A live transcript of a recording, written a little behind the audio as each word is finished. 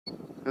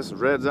This is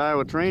Red's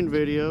Iowa Train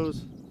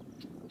Videos.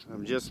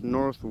 I'm just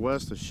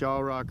northwest of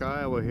Shellrock,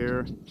 Iowa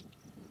here.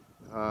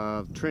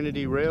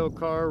 Trinity rail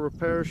car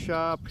repair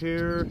shop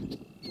here.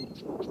 I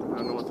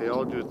don't know what they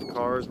all do with the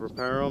cars,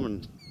 repair them,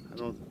 and I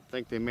don't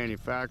think they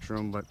manufacture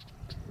them, but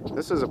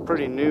this is a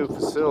pretty new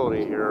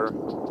facility here.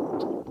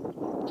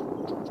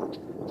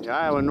 The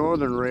Iowa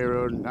Northern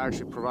Railroad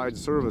actually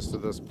provides service to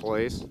this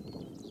place.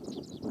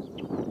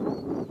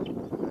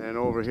 And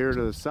over here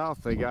to the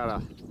south they got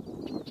a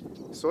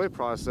soy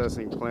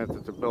processing plant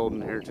that they're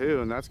building here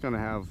too, and that's going to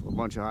have a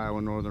bunch of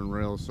Iowa Northern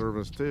Rail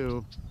service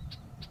too.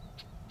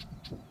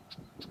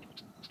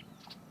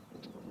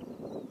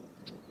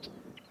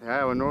 The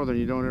Iowa Northern,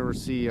 you don't ever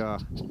see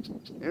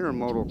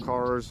intermodal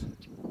cars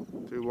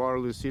through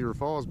Waterloo Cedar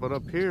Falls, but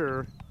up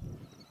here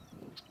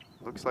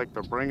looks like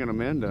they're bringing them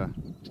in to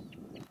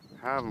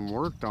have them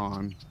worked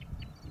on.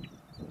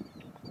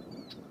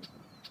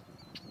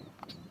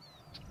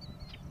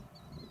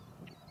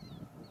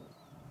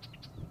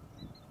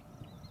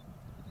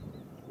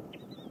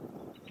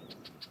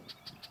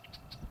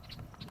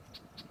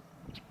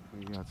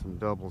 We got some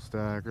double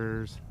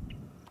stackers.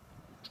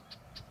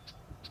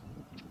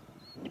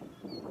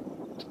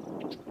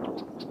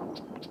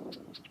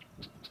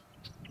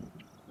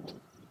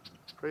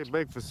 Pretty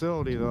big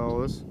facility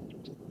though. This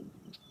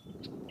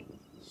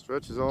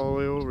stretches all the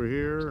way over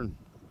here, and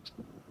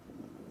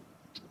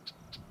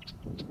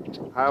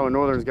Iowa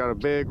Northern's got a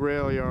big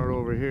rail yard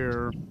over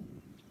here.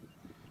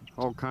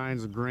 All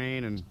kinds of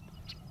grain and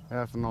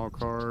ethanol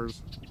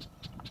cars.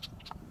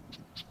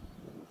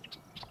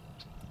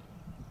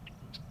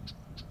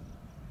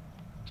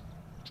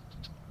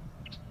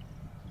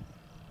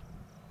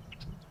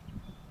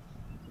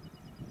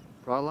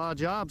 Brought a lot of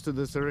jobs to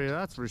this area,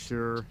 that's for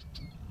sure.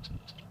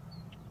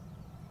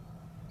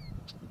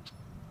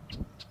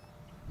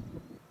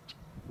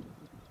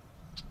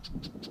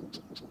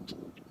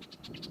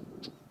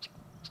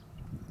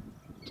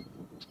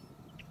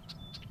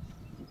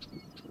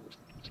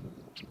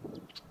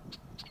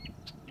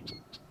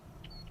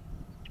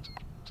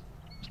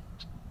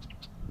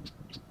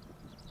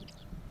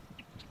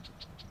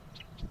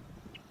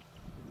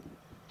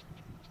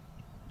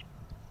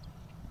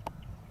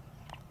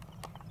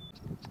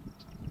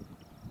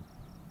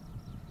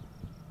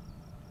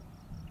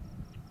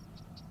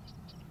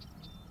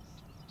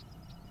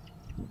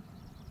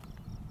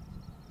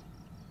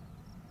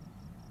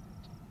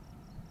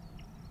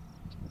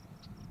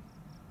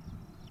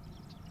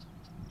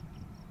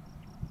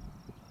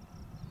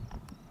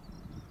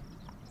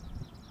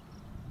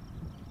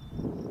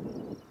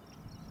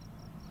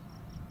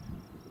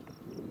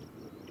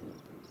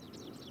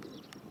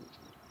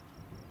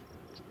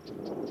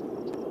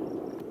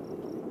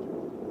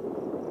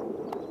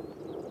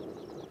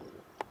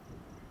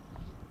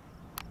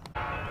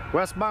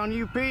 Westbound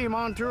UP,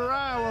 Montour,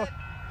 Iowa.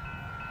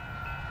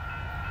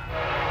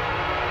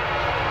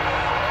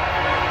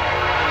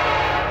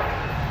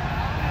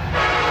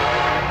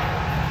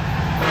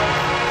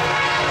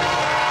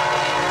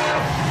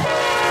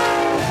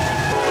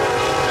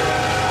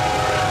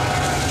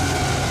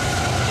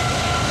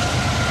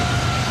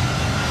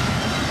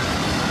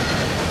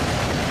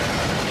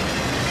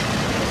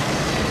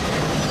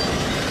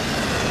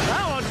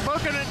 That one's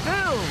booking it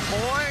too,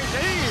 boy.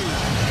 Geez.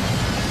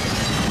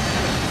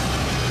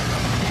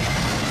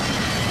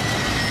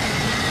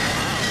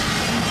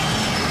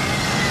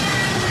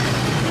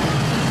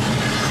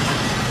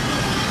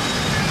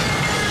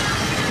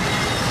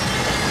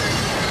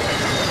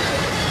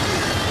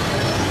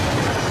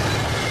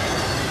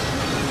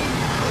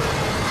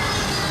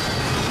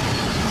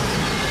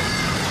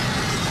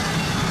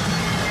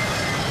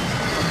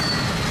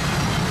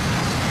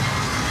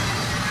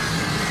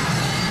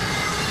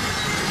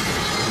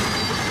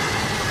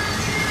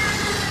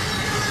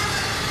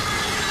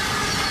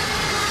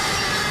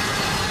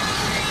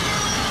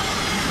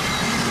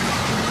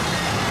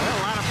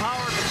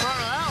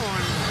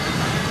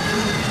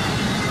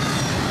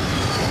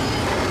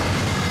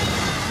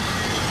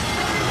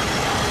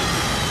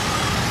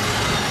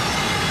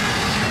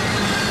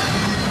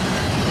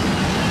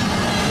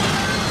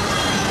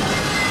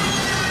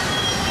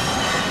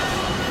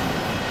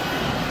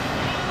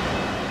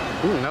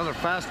 Ooh, another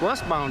fast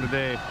westbound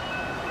today.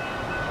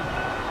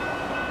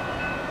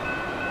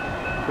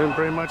 Been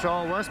pretty much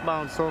all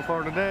westbound so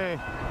far today.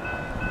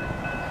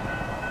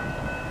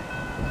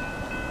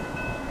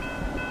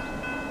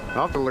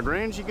 Off to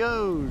LaGrange she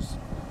goes.